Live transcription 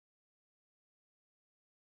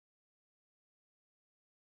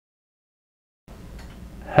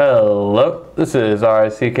Hello, this is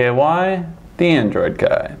RICKY, the Android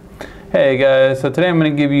guy. Hey guys, so today I'm going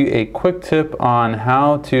to give you a quick tip on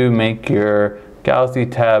how to make your Galaxy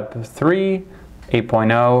Tab 3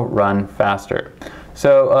 8.0 run faster.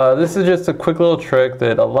 So this is just a quick little trick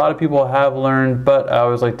that a lot of people have learned, but I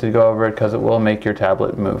always like to go over it because it will make your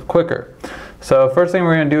tablet move quicker. So first thing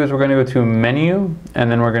we're going to do is we're going to go to Menu, and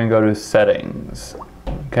then we're going to go to Settings.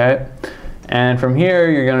 Okay? And from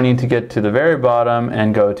here, you're going to need to get to the very bottom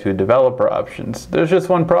and go to Developer Options. There's just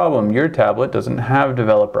one problem. Your tablet doesn't have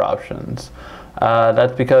developer options.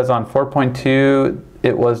 That's because on 4.2,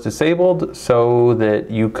 it was disabled so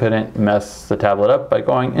that you couldn't mess the tablet up by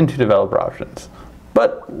going into developer options.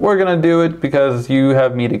 But we're going to do it because you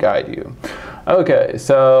have me to guide you. Okay,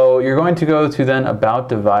 so you're going to go to then About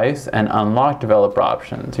Device and unlock developer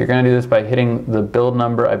options. You're going to do this by hitting the build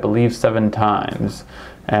number, I believe, 7 times.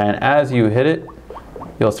 And as you hit it,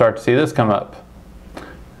 you'll start to see this come up.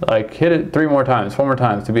 Like, hit it 3 more times, 4 more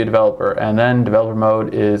times to be a developer, and then developer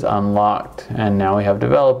mode is unlocked, and now we have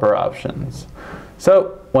developer options.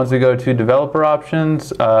 So once we go to developer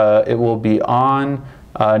options, it will be on.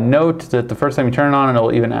 Note that the first time you turn it on,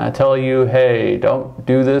 it'll even tell you, hey, don't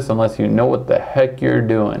do this unless you know what the heck you're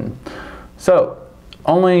doing. So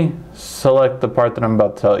only select the part that I'm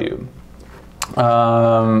about to tell you.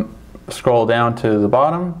 Scroll down to the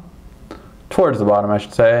bottom, towards the bottom I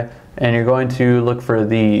should say, and you're going to look for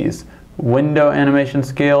these: window animation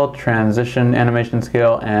scale, transition animation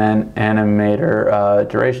scale, and animator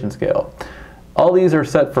duration scale. All these are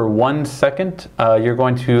set for 1 second. You're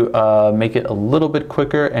going to make it a little bit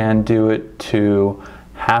quicker and do it to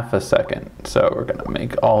 ½ a second. So we're going to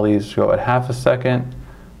make all these go at ½ a second,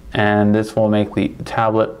 and this will make the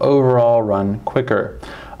tablet overall run quicker.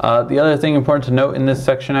 The other thing important to note in this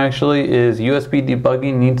section actually is USB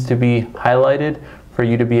debugging needs to be highlighted for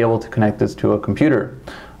you to be able to connect this to a computer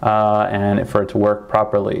and for it to work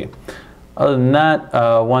properly. Other than that,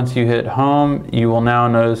 once you hit home, you will now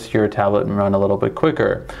notice your tablet run a little bit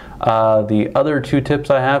quicker. The other 2 tips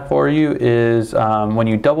I have for you is when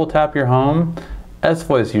you double tap your home,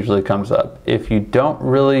 S-Voice usually comes up. If you don't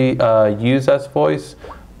really use S-Voice,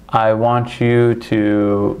 I want you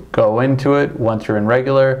to go into it. Once you're in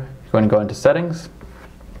regular, you're going to go into Settings,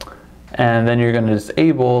 and then you're going to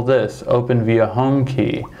disable this Open via Home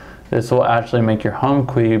key. This will actually make your Home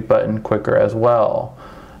key button quicker as well.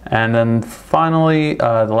 And then finally,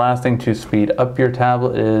 the last thing to speed up your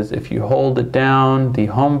tablet is if you hold it down, the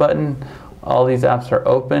Home button, all these apps are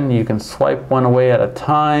open. You can swipe one away at a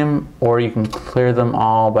time, or you can clear them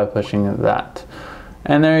all by pushing that.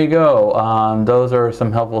 And there you go. Those are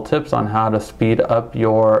some helpful tips on how to speed up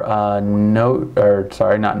your Tab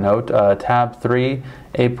 3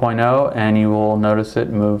 8.0, and you will notice it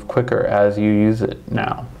move quicker as you use it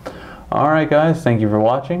now. Alright guys, thank you for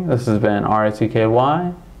watching. This has been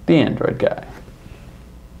RICKY, the Android guy.